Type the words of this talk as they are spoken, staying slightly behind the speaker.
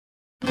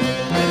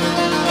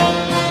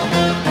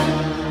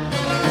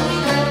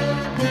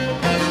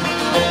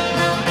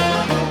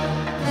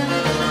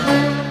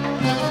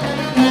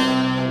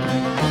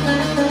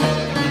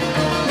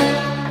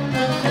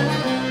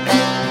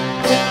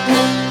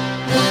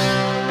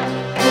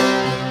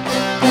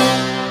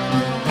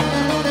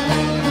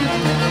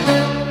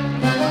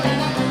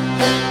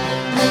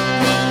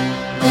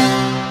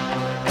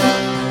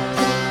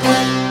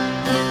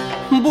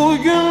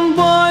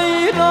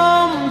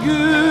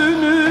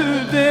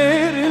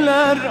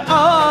her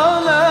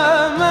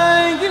alem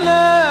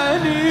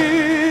eylenir.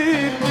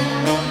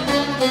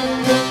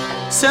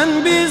 Sen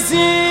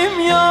bizim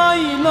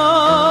yaylaya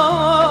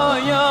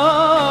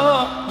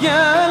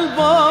gel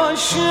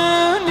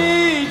başın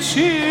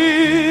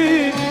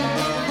için.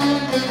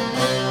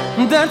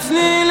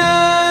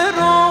 Dertliler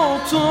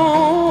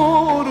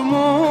oturmuş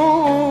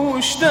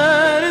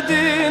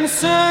derdin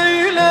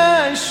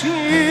söyleşir.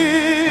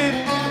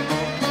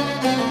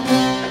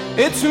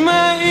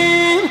 Etme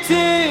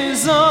intizarın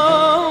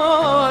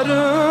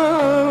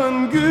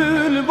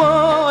gül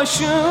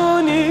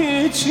başın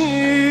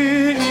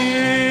için.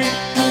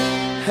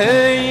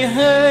 Hey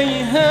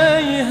hey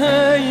hey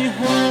hey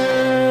hey.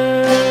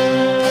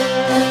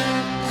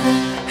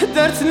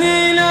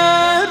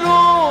 Dertliler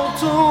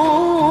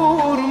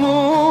oturmuş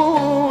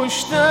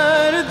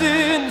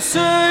derdin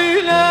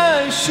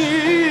söyleşir.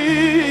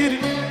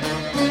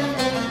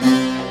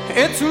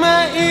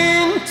 Etme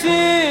intizarın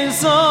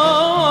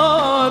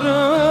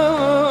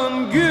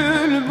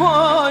gül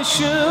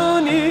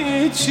başın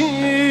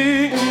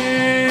için.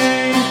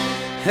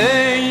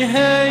 Hey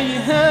hey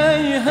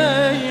hey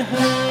hey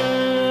hey.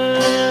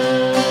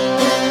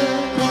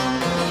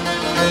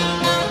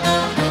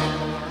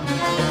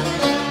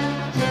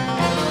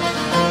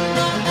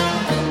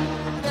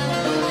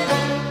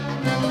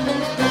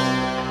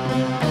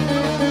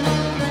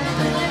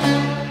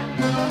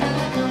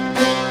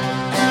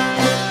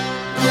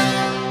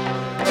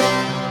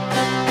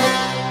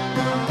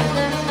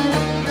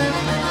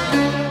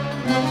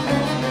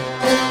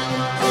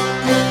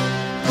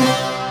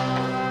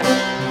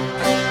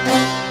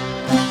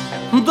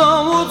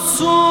 Davut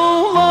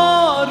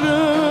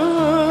suları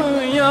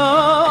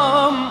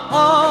yam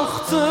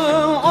aktı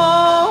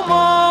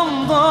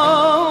amanda.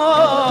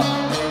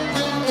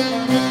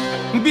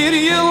 Bir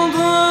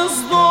yıldız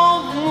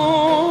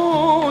doğmuştu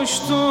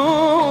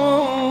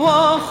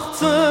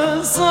vakti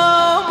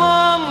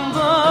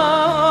zamanda.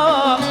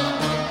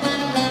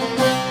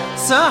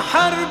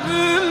 Seher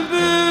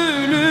bülbülüyem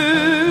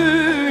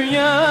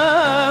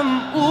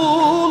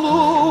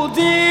ulu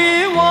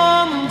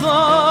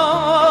divanda.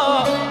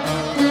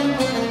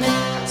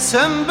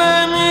 Sen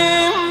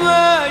benim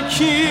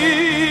vekilim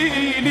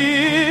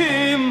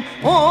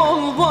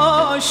ol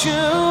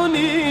başın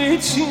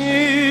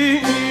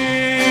için.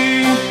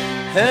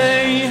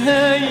 Hey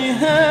hey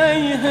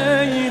hey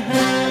hey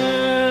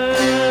hey.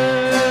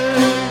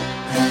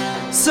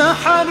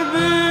 Seher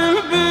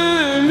bülbülüyem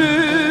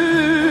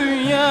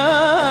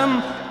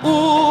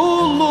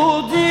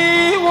ulu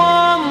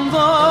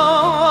divanda.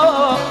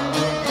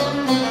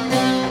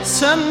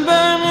 Sen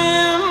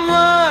benim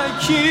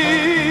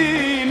vekilim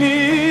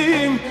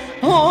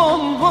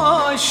ol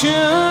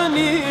başın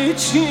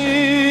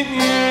için.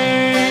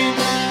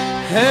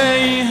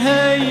 Hey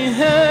hey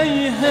hey.